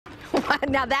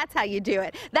Now that's how you do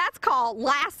it. That's called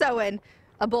lassoing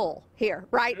a bull here,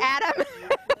 right, Adam?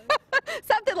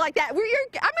 Something like that. I'm going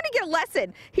to get a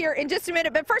lesson here in just a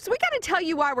minute, but first we got to tell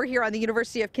you why we're here on the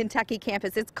University of Kentucky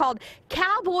campus. It's called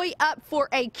Cowboy Up for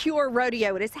a Cure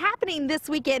Rodeo. It is happening this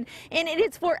weekend, and it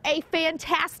is for a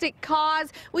fantastic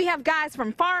cause. We have guys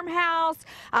from Farmhouse,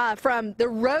 from the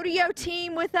rodeo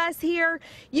team with us here.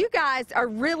 You guys are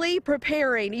really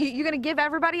preparing. You're going to give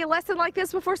everybody a lesson like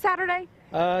this before Saturday?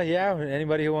 Yeah,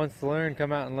 anybody who wants to learn,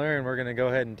 come out and learn. We're going to go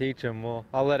ahead and teach them.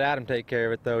 I'll let Adam take care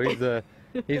of it, though.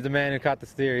 He's the man who caught the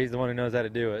steer. He's the one who knows how to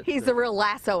do it. He's the real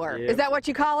lassoer. Yep. Is that what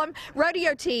you call him?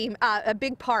 Rodeo team, a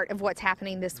big part of what's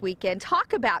happening this weekend.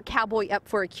 Talk about Cowboy Up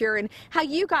for a Cure and how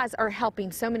you guys are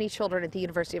helping so many children at the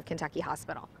University of Kentucky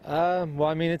Hospital. Well,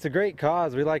 I mean, it's a great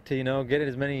cause. We like to, get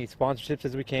as many sponsorships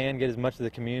as we can, get as much of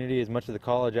the community, as much of the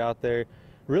college out there,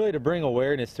 really to bring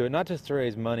awareness to it, not just to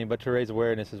raise money, but to raise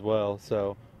awareness as well.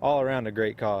 So all around a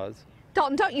great cause.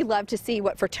 Dalton, don't you love to see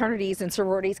what fraternities and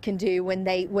sororities can do when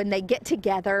they get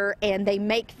together and they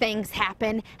make things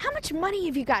happen? How much money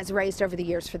have you guys raised over the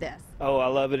years for this? Oh, I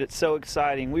love it. It's so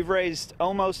exciting. We've raised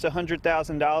almost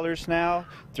 $100,000 now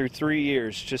through 3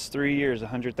 years. Just 3 years,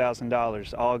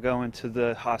 $100,000, all going to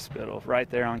the hospital right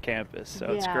there on campus. So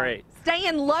It's great.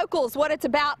 Staying local is what it's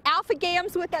about. Alpha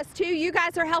Gam's with us too. You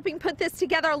guys are helping put this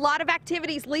together. A lot of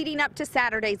activities leading up to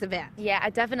Saturday's event. Yeah,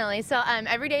 definitely. So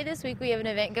every day this week we have an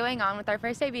event going on, with our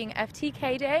first day being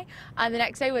FTK Day. The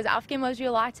next day was Alpha Game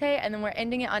Rodeo Latte, and then we're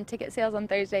ending it on ticket sales on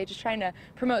Thursday, just trying to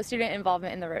promote student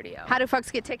involvement in the rodeo. How do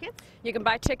folks get tickets? You can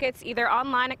buy tickets either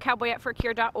online at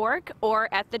cowboyupforcure.org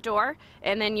or at the door,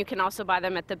 and then you can also buy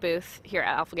them at the booth here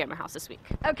at Alpha Gamma House this week.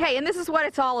 Okay, and this is what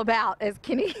it's all about, as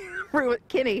Kenny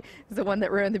is the one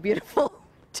that ruined the beautiful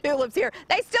tulips here.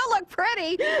 They still look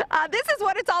pretty. This is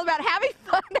what it's all about, having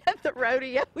fun at the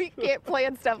rodeo. We can't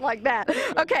plan stuff like that.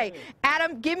 Okay,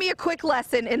 Adam, give me a quick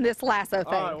lesson in this lasso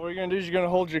thing. All right, what you're going to do is you're going to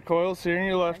hold your coils here in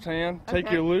your left hand,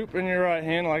 take your loop in your right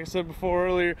hand. Like I said before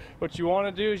earlier, what you want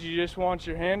to do is you just want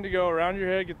your hand to go around your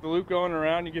head, get the loop going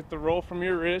around, you get the roll from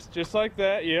your wrist, just like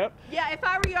that, yep. Yeah, if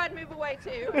I were you, I'd move away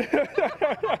too.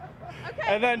 Okay.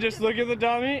 And then just look at the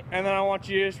dummy, and then I want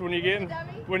you just, when you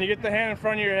get the hand in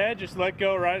front of your head, just let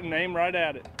go right and aim right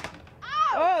at it.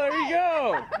 Oh, there you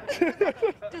go.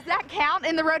 Does that count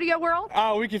in the rodeo world?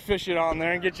 Oh, we could fish it on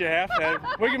there and get you a half head.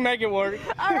 We can make it work.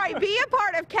 All right, be a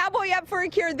part of Cowboy Up for a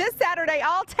Cure this Saturday.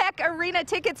 All Tech Arena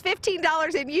tickets,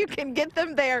 $15, and you can get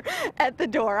them there at the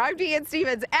door. I'm Deanne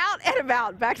Stevens, out and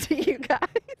about. Back to you guys.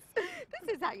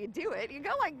 This is how you do it. You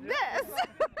go like this.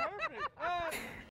 Perfect.